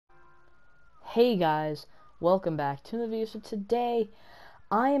Hey guys, welcome back to the video. So today,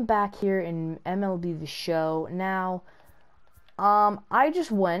 I am back here in MLB The Show. Now, I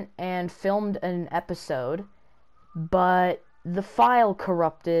just went and filmed an episode, but the file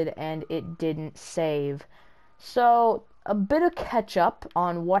corrupted and it didn't save. So, a bit of catch up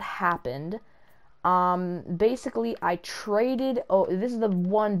on what happened. Basically, I traded, this is the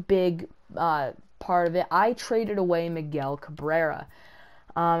one big, part of it. I traded away Miguel Cabrera.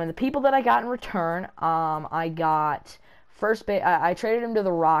 And the people that I got in return, I got I traded him to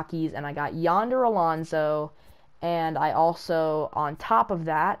the Rockies, and I got Yonder Alonso, and I also, on top of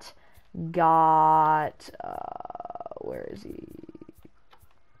that, got, where is he?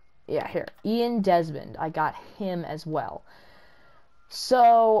 Yeah, here, Ian Desmond. I got him as well.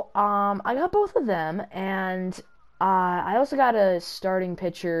 So, I got both of them, and I also got a starting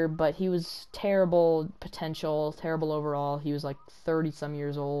pitcher, but he was terrible potential, terrible overall. He was like 30-some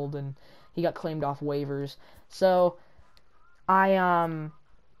years old, and he got claimed off waivers. So, but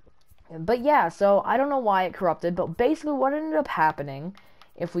yeah, so I don't know why it corrupted, but basically what ended up happening,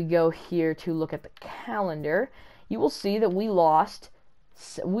 if we go here to look at the calendar, you will see that we lost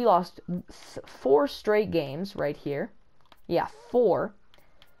 4 straight games right here. Yeah, 4.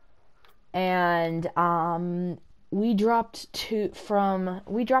 And, we dropped to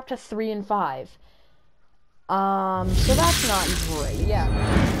 3-5. So that's not great.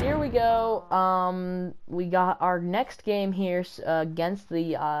 Yeah, here we go. We got our next game here against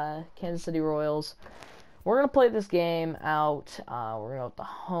the Kansas City Royals. We're gonna play this game out. We're gonna go with the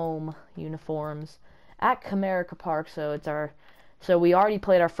home uniforms at Comerica Park. So we already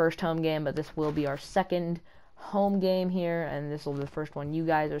played our first home game, but this will be our second home game here, and this will be the first one you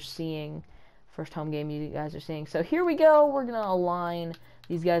guys are seeing. First home game you guys are seeing. So here we go. We're going to align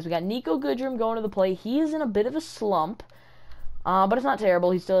these guys. We got Niko Goodrum going to the plate. He is in a bit of a slump, but it's not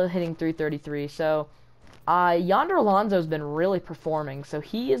terrible. He's still hitting .333. So Yonder Alonso's been really performing. So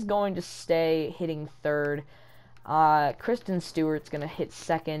he is going to stay hitting third. Kristen Stewart's going to hit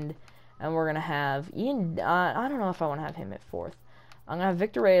second. And we're going to have Ian. I don't know if I want to have him at fourth. I'm going to have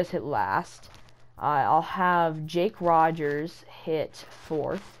Victor Reyes hit last. I'll have Jake Rogers hit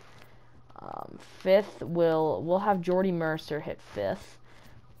fourth. Fifth, we'll have Jordy Mercer hit fifth.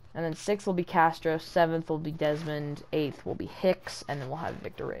 And then 6th will be Castro, 7th will be Desmond, 8th will be Hicks, and then we'll have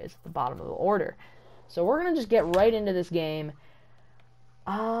Victor Reyes at the bottom of the order. So we're going to just get right into this game.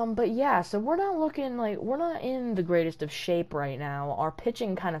 But yeah, so we're not in the greatest of shape right now. Our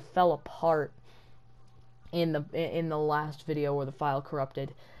pitching kind of fell apart in the last video where the file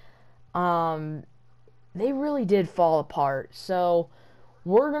corrupted. They really did fall apart. So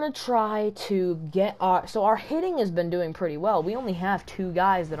we're going to try to get our hitting has been doing pretty well. We only have 2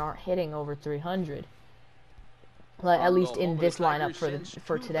 guys that aren't hitting over 300. At least in this lineup for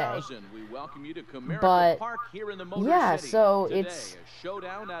today. But yeah, so it's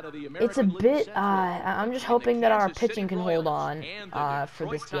a bit I'm just hoping that our pitching can hold on for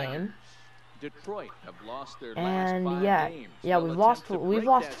this game. And yeah, we've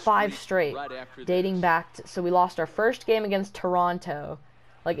lost 5 straight, dating back to, so we lost our first game against Toronto.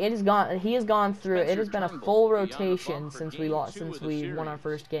 Like, he has gone through, it has been a full rotation since we won our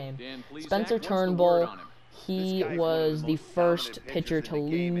first game. Spencer Turnbull, he was the first pitcher to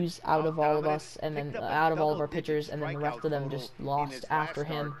lose out of all of us, and then out of all of our pitchers, and then the rest of them just lost after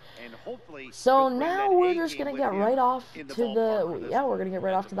him. So now we're just gonna get right off to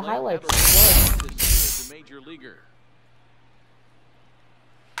the highlights.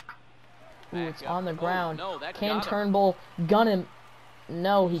 Ooh, it's on the ground. Can Turnbull gun him?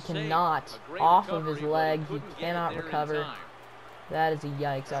 No, he cannot. Off of his leg, he cannot recover. That is a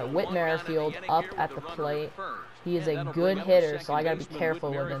yikes. All right, Whit Merrifield up at the plate. He is a good hitter, so I gotta be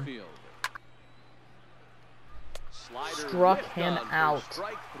careful with him. Struck him out.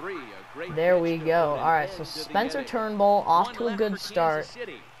 There we go. Alright, so Spencer Turnbull off to a good start.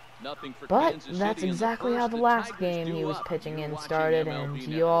 But that's exactly how the last game he was pitching in started, and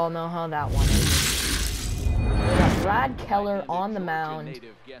you all know how that one is. We got Brad Keller on the mound.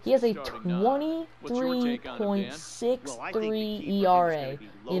 He has a 23.63 ERA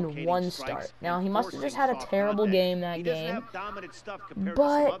in 1 start. Now, he must have just had a terrible game that game,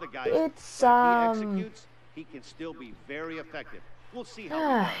 but it's, he can still be very effective. We'll see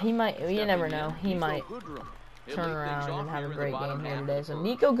how he might, you never know, he might turn around and have a great game here today. So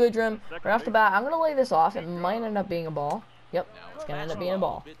Niko Goodrum, right off the bat, I'm going to lay this off. It might end up being a ball. Yep, it's going to end up being a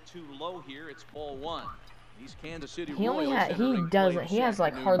ball. He has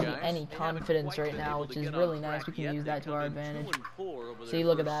like hardly any confidence right now, which is really nice. We can use that to our advantage. See,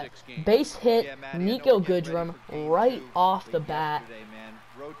 look at that. Base hit, Niko Goodrum right off the bat.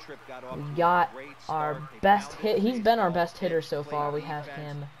 We got our best hit. He's been our best hitter so far. We have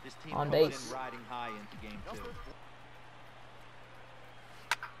him on base.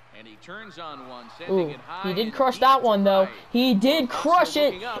 And he turns on one, Ooh, he did crush that one though. He did crush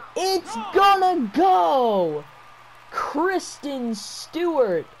it. It's gonna go. Kristen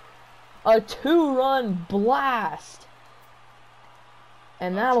Stewart, a 2-run blast.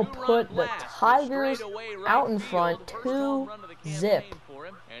 And that'll put the Tigers out in front 2-zip.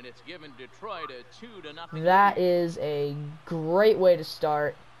 That is a great way to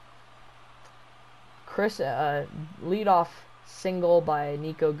start. Leadoff single by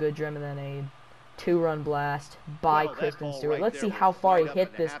Nico Goodrum, and then a 2-run blast by Kristen Stewart. Let's see how far he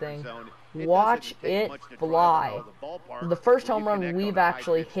hit this thing. Watch it fly. The first home run we've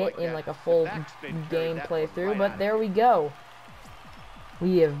actually hit in like a full game playthrough, but there we go.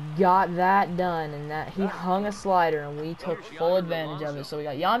 We have got that done, and that he hung a slider, and we took full advantage of it. So we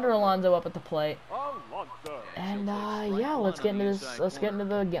got Yonder Alonso up at the plate, and yeah, let's get into this. Let's get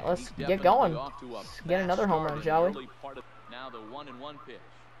going. Let's get another home run, shall we? Now the 1-1 pitch.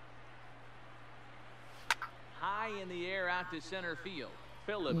 High in the air out to center field.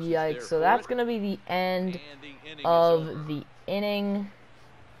 Phillips. Yikes! So that's gonna be the end of the inning,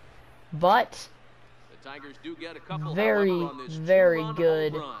 but. Tigers do get a couple, very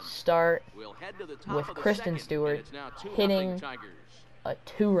good start with Kristen Stewart hitting a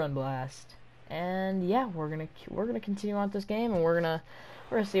 2-run blast, and yeah, we're gonna continue on with this game, and we're gonna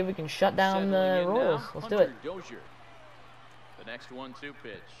see if we can shut down the Royals. Let's do it. The next 1-2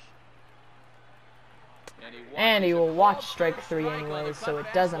 pitch, and he will watch strike 3 anyways, so it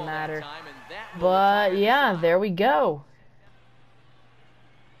doesn't matter. But yeah, there we go.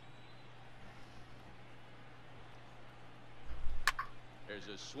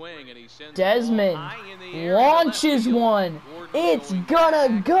 Desmond launches one. It's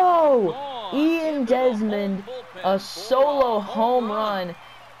gonna go. Ian Desmond, a solo home run,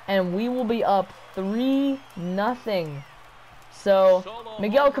 and we will be up 3-0. So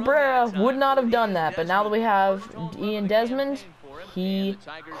Miguel Cabrera would not have done that, but now that we have Ian Desmond, he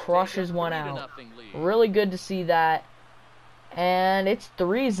crushes one out. Really good to see that. And it's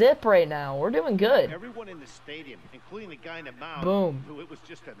 3-zip right now. We're doing good. Everyone in the stadium, including the guy in the mound, boom. It was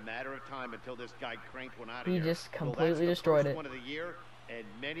just a matter of time until this guy cranked one out of here. He just completely destroyed it. One of the year, and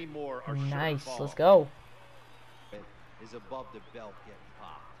many more are nice. Sure Let's go. Is above the belt getting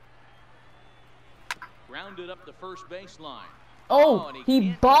popped. Grounded up the first baseline. Oh,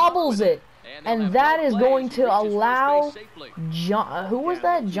 he bobbles it. And that is going to allow John, who was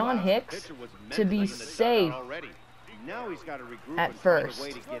that? John Hicks, to be safe. Now he's got to regroup at first.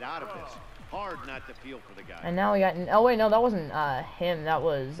 Way to get out of this. Hard not to feel for the guy. And now we got. Oh wait, no, that wasn't him. That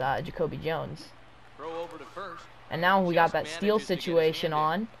was Jacoby Jones. Throw over to first. And now we got that steal situation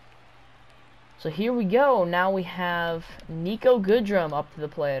on. So here we go. Now we have Nico Goodrum up to the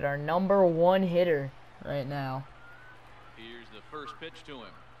plate, our #1 hitter right now. Here's the first pitch to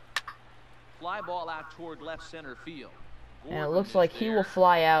him. Fly ball out toward left center field. And it looks like he will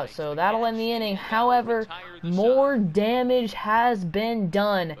fly out, so that'll end the inning. However, more damage has been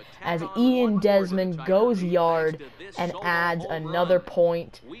done as Ian Desmond goes yard and adds another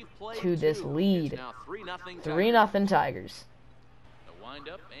point to this lead. 3-0 Tigers. The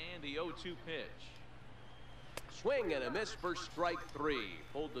windup and the 0-2 pitch. Swing and a miss for strike 3.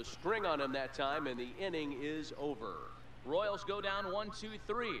 Pulled the string on him that time, and the inning is over. Royals go down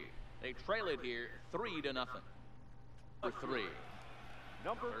 1-2-3. They trail it here 3-0. 3.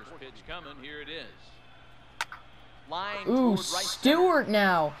 First pitch coming. Here it is. Line ooh, Stewart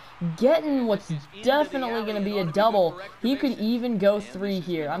now getting what's definitely going to be a double. He could even go 3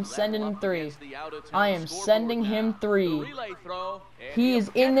 here. I'm sending him 3. I am sending him 3. He is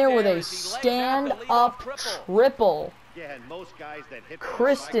in there with a stand-up triple.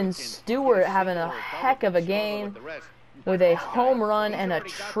 Kristen Stewart having a heck of a game with a home run and a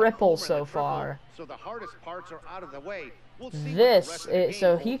triple so far. So the hardest parts are out of the way.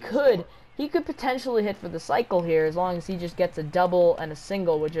 So he could potentially hit for the cycle here as long as he just gets a double and a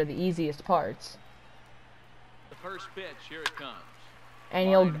single, which are the easiest parts. The first pitch, here it comes. And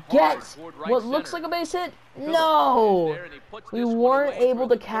he'll get what looks like a base hit. No! We weren't able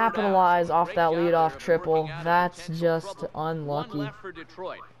to capitalize off that leadoff triple. That's just unlucky.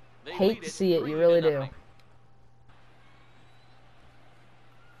 Hate to see it, you really do.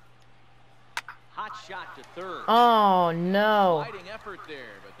 Hot shot to third. Oh no.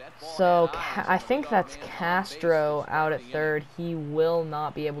 So I think that's Castro out at third. He will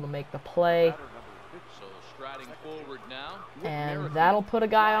not be able to make the play. riding forward now. And that'll put a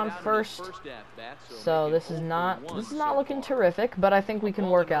guy on first. So this is not looking terrific, but I think we can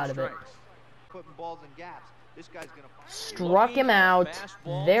work out of it. Putting balls in gaps. This guy's gonna Struck him out.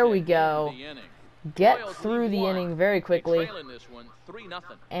 There we go. Get through the inning very quickly.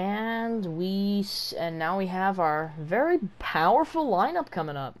 And now we have our very powerful lineup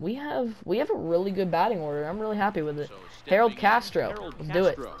coming up. We have a really good batting order. I'm really happy with it. Harold Castro. Let's do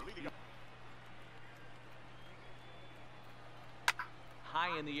it.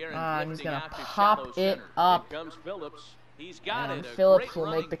 High in the air and He's lifting gonna out to pop shallow it center. up. Here comes Phillips. He's got And it. A Phillips great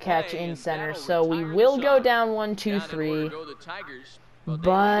will make the running catch play, in and center. that'll So we retire will the go side. down 1-2-3. Down in order to go the Tigers,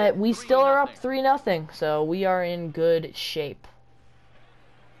 But we still are up 3-0. 3-0. So we are in good shape.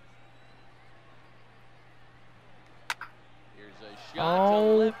 Here's a shot to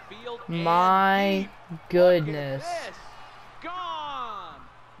Oh left field and my deep. goodness. Look at this. Gone.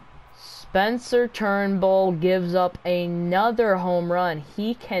 Spencer Turnbull gives up another home run.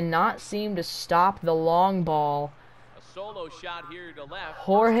 He cannot seem to stop the long ball. A solo shot here to left.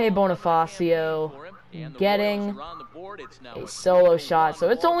 Jorge First home run of the Bonifacio campaign for him, and the getting Royals are on the board. It's now a solo shot. So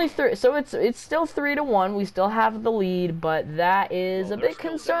it's only ball game. it's still 3-1. We still have the lead, but that is a bit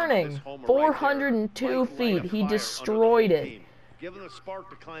concerning. 402 feet. He destroyed it. Give him a spark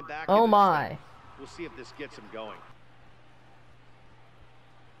to climb back. Oh into this my. thing. We'll see if this gets him going.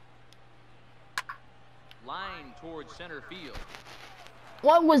 Line towards center field.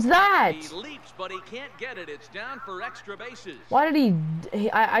 What was that? He leaps, but he can't get it. It's down for extra bases. Why did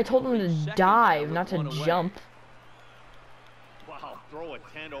I told him to dive, not to jump. Wow, throw a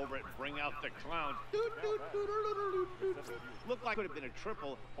 10 over it and bring out the clown. Looked like it could have been a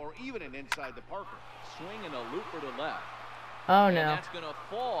triple or even an inside the Parker. Swinging a looper to left. Oh And no. that's going to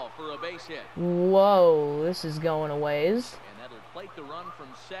fall for a base hit. Whoa, this is going a ways. And that'll plate the run from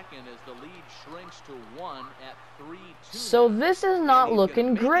second as the lead shrinks to 1 at 3-2. So this is not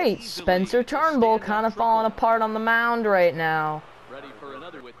looking great. Spencer Turnbull kind of falling apart on the mound right now. Ready for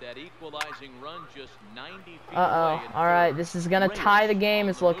another with that equalizing run just 90 feet Uh-oh. away. All right, this is going to tie the game,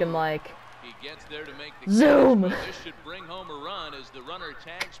 it's looking like. He gets there to make the Zoom. catch, but this should bring home a run as the runner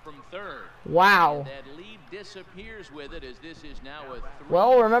tags from third. Wow. And that lead disappears with it as this is now a 3-3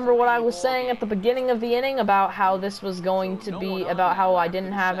 Well, remember what I was ball saying game. at the beginning of the inning about how this was going to be, about how I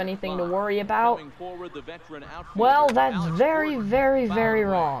didn't have anything to worry about? Coming forward, the veteran outfielder, Well, that's Alex very, Gordon, very, fouled very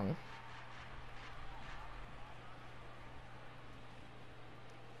away. wrong.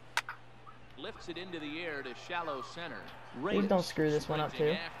 Lifts it into the air to shallow center. Please don't screw this one up,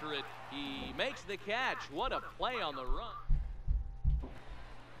 Sprinting too. After it, he makes the catch. What a play on the run.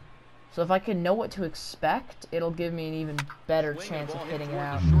 So if I can know what to expect, it'll give me an even better Swing chance the of ball hitting hit it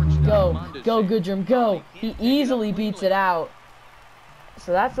out. toward the shortstop, Go, Mondesi. Goodrum, go! He He can't pick it easily up beats cleanly. it out.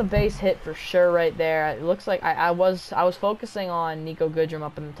 So that's a base hit for sure right there. It looks like I was focusing on Nico Goodrum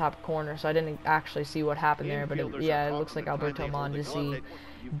up in the top corner, so I didn't actually see what happened there. But yeah, it looks like Alberto Mondesi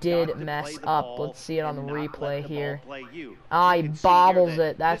did mess up. Let's see it on the replay here. Ah, he bobbles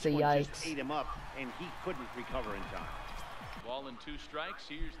it. That's a yikes. Ate him up, and he couldn't recover in time. Ball in 2 strikes.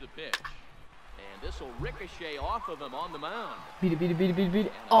 Here's the pitch. And this will ricochet off of him on the mound. Beat it, beat it, beat it, beat it, beat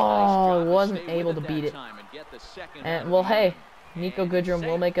it. And a nice Oh, job to wasn't stay able with to beat that it. time and get the second out And of well, the hey, inning. Nico And Goodrum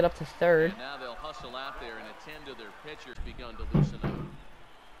will safe. make it up to third. And now they'll hustle out there and attend to their pitchers begun to loosen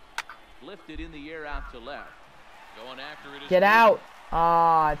up. Lifted in the air out to left. Going after it is Get Goodrum. out.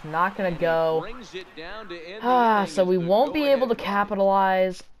 Ah, it's not gonna And he go. brings it down to end the Ah, inning so as we the won't be able to go-ahead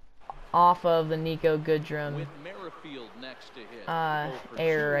capitalize off of the Nico run Goodrum with Merrifield next to hit. 0 for 2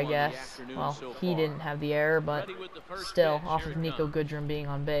 error, I on the guess. afternoon Well, so he far. didn't have the error, but Ready with the first still, pitch. off Here of it Nico comes. Goodrum being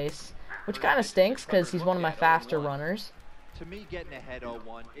on base, which kind of stinks because he's one of my faster runners. To me, getting ahead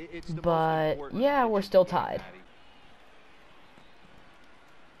 0-1, it's the most But important yeah, we're pitch still in the game, tied.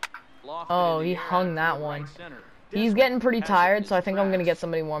 Lofted Oh, in the he air hung out that toward one. right center. He's getting pretty Has it tired, in so I think I'm gonna tracks. get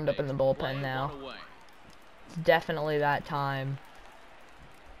somebody warmed up in the Makes the bullpen play, now. 1 away. It's definitely that time.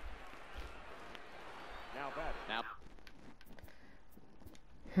 Now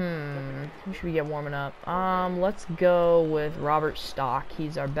Who should we get warming up? Let's go with Robert Stock.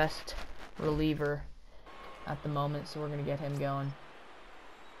 He's our best reliever at the moment, so we're gonna get him going.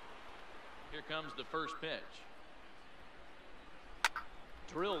 here comes the first pitch.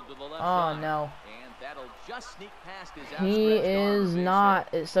 Drilled to the left Oh side. no, And that'll just sneak past his he outstretched arm is base hit.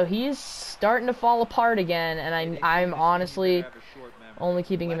 not. So he's starting to fall apart again, and I'm honestly only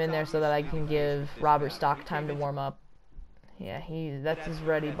keeping him in there so that I can give Robert Stock time to warm up. Yeah, that's his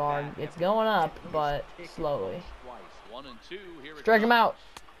ready bar. It's going up, but slowly. 1 and 2. Here it Strike him comes. out.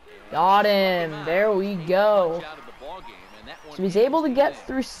 Got him. There we go. Out of the ball game, and that one So he's able to ends get the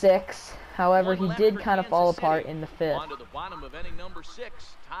through 6. However, he did kind of fall apart in the 5th. On to the bottom of inning number 6.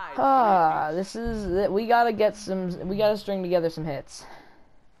 Tied 3-3. We gotta string together some hits.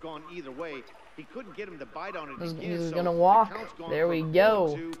 Gone either way. He couldn't get him to bite on it He's again, gonna so walk. the count's gone There we from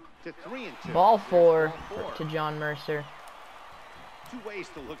go. 0-2 to 3-2. Ball Here's 4 ball 4. to John Mercer. Two ways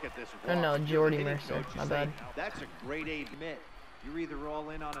to look at this. Oh no, walk. Jordy Hitting Mercer. coach, you My say, bad. That's a great aid. Admit, you're either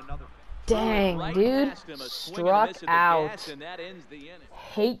all in on another. Dang, Right dude. past him, a swing and a Struck miss at the out. gas, and that ends the inning.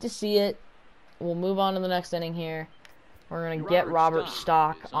 Hate to see it. We'll move on to the next inning here. We're going to get Robert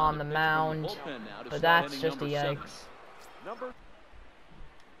Stock is on the pitch from mound. bullpen now to But start that's inning just a number 7. yikes.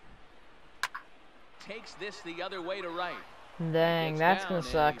 Takes this the other way to right. Dang, Gets that's down going and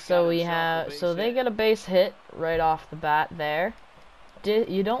to suck. he's So got we himself a have, base so they hit. get a base hit right off the bat there.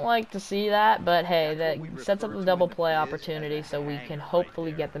 You don't like to see that, but hey, that sets up a double play opportunity, so we can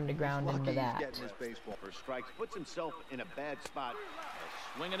hopefully get them to ground into that. His baseball for strikes puts himself in a bad spot.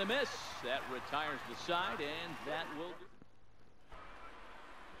 A swing and a miss. That retires the side, and that will do.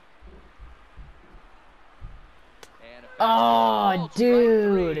 And a fastball, Oh, strike 3,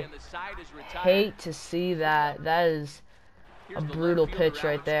 dude. and the side is retired. Hate to see that. That is a Here's the brutal left fielder, pitch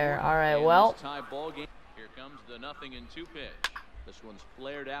right Alex there. Gordon. All right, And well, this tie ball game. Here comes the 0-2 pitch. This one's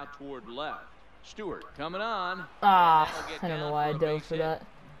flared out toward left. Stewart coming on. I That'll get don't know down why I for a dove base for hit. that.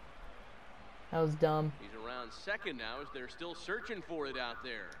 That was dumb. He's around second now as they're still searching for it out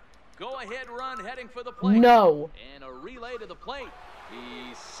there. Go ahead run heading for the plate. No. And a relay to the plate.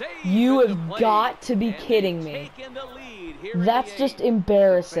 He's safe You at the have plate. got to be And kidding they've me. taken the lead here in That's the just 8th.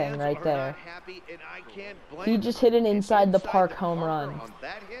 embarrassing Fans right are there. not happy, and I can't blame He just hit an them. inside the park home park run. on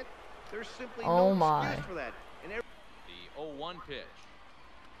that hit, there's simply Oh no my. excuse for that. And The 0-1 pitch.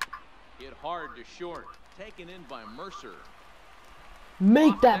 Hit hard to short. Taken in by Mercer.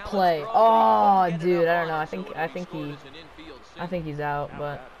 Make Off that balance play. throw, Oh, but he couldn't get it dude, up I don't know. on I it, think so I it'll be think scored he as an infield I single. think he's out,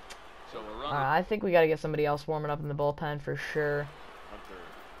 but So a runner. I think we got to get somebody else warming up in the bullpen for sure.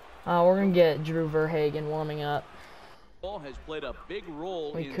 We're going to get Drew Verhagen warming up. Ball has played a big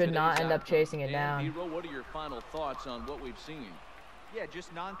role We in could not today's end up outcome. chasing it Dan down. Hero, what are your final thoughts on what we've seen? Yeah,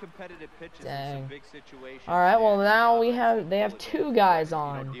 just non-competitive pitches in Dang. some big situations. All right, well And now the they have 2 guys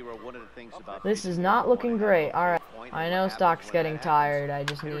on. one of the things about This is not looking great. All right, I know Stock's getting tired. I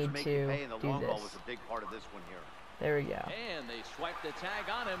just need to do this. was a big part of this one here. There we go. And they swipe the tag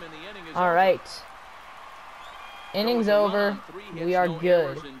on him, and the inning is All over. right. Innings There was a run over. on 3 hits, We are no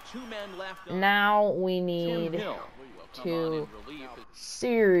good. errors, and 2 men left on. Now we Tim need Hill will come to on in relief.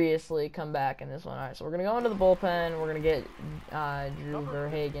 seriously come back in this one. All right, so we're going to go into the bullpen. We're going to get Drew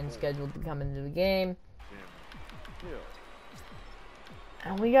Verhagen scheduled to come into the game.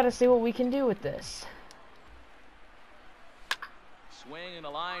 And we got to see what we can do with this. Swing and a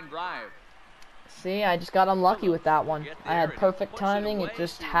line drive. See, I just got unlucky with that one. Get I there, had and he perfect puts it timing. It away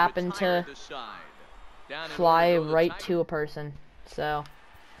just to happened retire to the side. Down in fly order go the right Tigers. to a person. So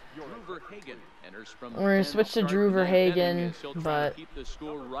Drew Verhagen enters from we're gonna the switch to start Drew the ninth inning Verhagen, as he'll try to but keep the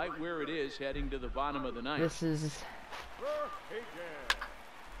score right where it is heading to the bottom of the ninth. this is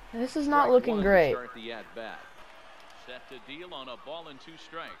not Strike looking one to great. start the at bat. Set to deal on a ball and 2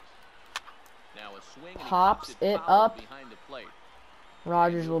 strikes. Now a swing and he Pops it foul up. behind the plate.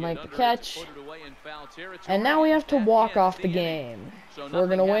 Rogers He'll will get make the under it to catch. put it away in foul territory, And now we have to that walk ends off the inning. game. So If we're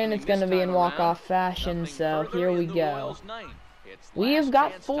going to nothing win, it's going to happening be this in time walk-off around. fashion, Nothing so further here in we the go. Royals' ninth. It's We have last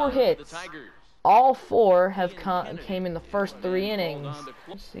got chance 4 time for the hits. Tigers. All 4 have Ian come Kennedy came in the first 3 called innings. on to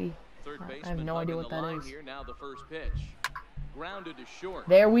Let's see. Third I have baseman no idea hugging what the that line is. here. Now the first pitch. Grounded to short.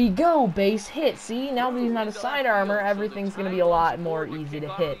 There we go, base hit. See, now that he's not a side armor, everything's going to be a lot more easy to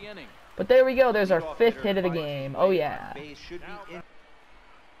hit. But there we go, there's our 5th hit of the game. Oh yeah. Base should be in.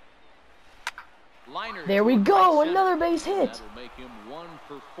 Liner There we toward go, right center. another base hit. That'll make him 1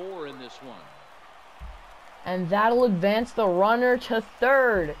 for 4 in this one. And that'll advance the runner to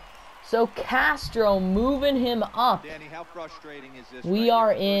 3rd. So Castro moving him up. Danny, how frustrating is this? We right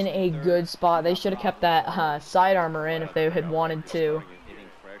are here? in First a and third, good spot. They no should have kept problem. that side armor in if they had wanted to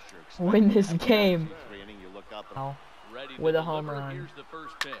win this game. Oh, Ready to with a home deliver. run. Here's the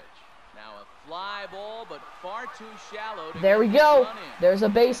first pitch. Now a fly ball, but far too shallow. To There we get this go. run in. There's a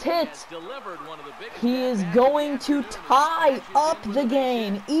base And hit. has delivered one of the biggest He is at-bats going of the to afternoon and tie smashes up in with the a base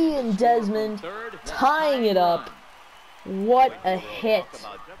game. hit. Ian Score from Desmond third, that's a tying it tying up. run. What a hit.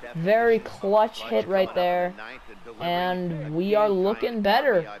 Very clutch hit right there. And we are looking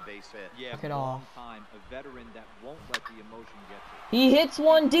better. Yeah, Look at all. long time, a veteran that won't let the emotion get to him. He hits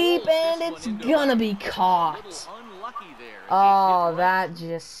one deep and it's gonna be caught. Oh, that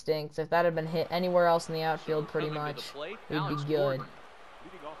just stinks. If that had been hit anywhere else in the outfield, pretty much, we'd be good.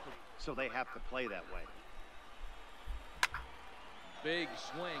 So they have to play that way. Big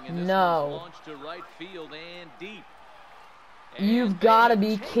swing, and this No. one's launched to right field and deep. And You've got to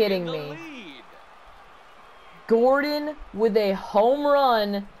they've be kidding taken the me. lead. Gordon with a home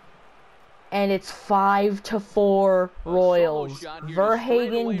run, and it's 5-4 Royals.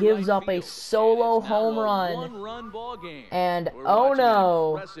 Verhagen gives up a solo home run, and oh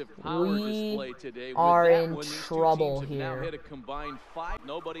no, we are in trouble here.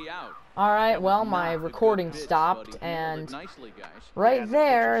 Nobody out. Alright, well, my recording stopped, and right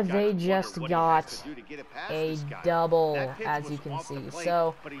there, they just got a double, as you can see.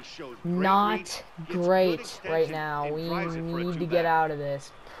 So, not great right now. We need to get out of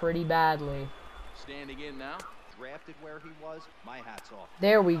this pretty badly. Standing in now. Drafted where he was, my hat's off.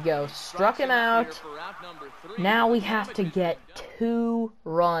 There we go. Struck him out. Now we have to get 2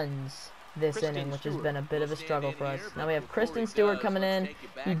 runs this inning, which has been a bit of a struggle for us. Now we have Kristen Stewart coming in.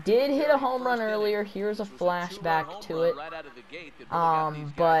 He did hit a home run earlier. Here's a flashback to it.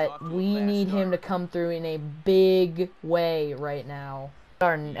 But we need him to come through in a big way right now.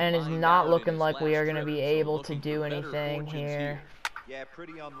 And it's not looking like we are going to be able to do anything here. Yeah,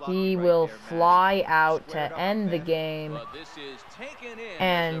 pretty unlucky He right will there, man. fly out to end the game,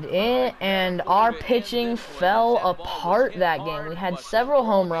 and our pitching fell apart that game. We had several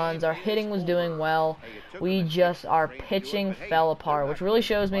home runs. Our hitting was doing well. Our pitching fell apart, which really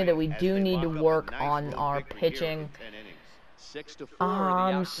shows me that we do need to work on our pitching.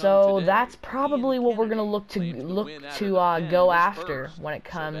 So that's probably what we're gonna look to go after when it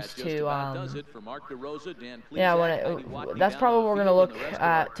comes to that's probably what we're gonna look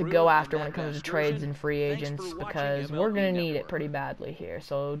to go after when it comes to trades and free agents, because we're gonna need it pretty badly here.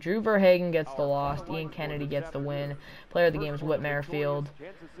 So Drew Verhagen gets the loss, Ian Kennedy gets the win. Player of the game is Whit Merrifield.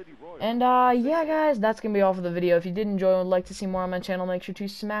 And yeah, guys, that's gonna be all for the video. If you did enjoy and would like to see more on my channel, make sure to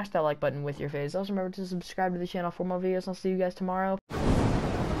smash that like button with your face. Also remember to subscribe to the channel for more videos. I'll see you guys tomorrow.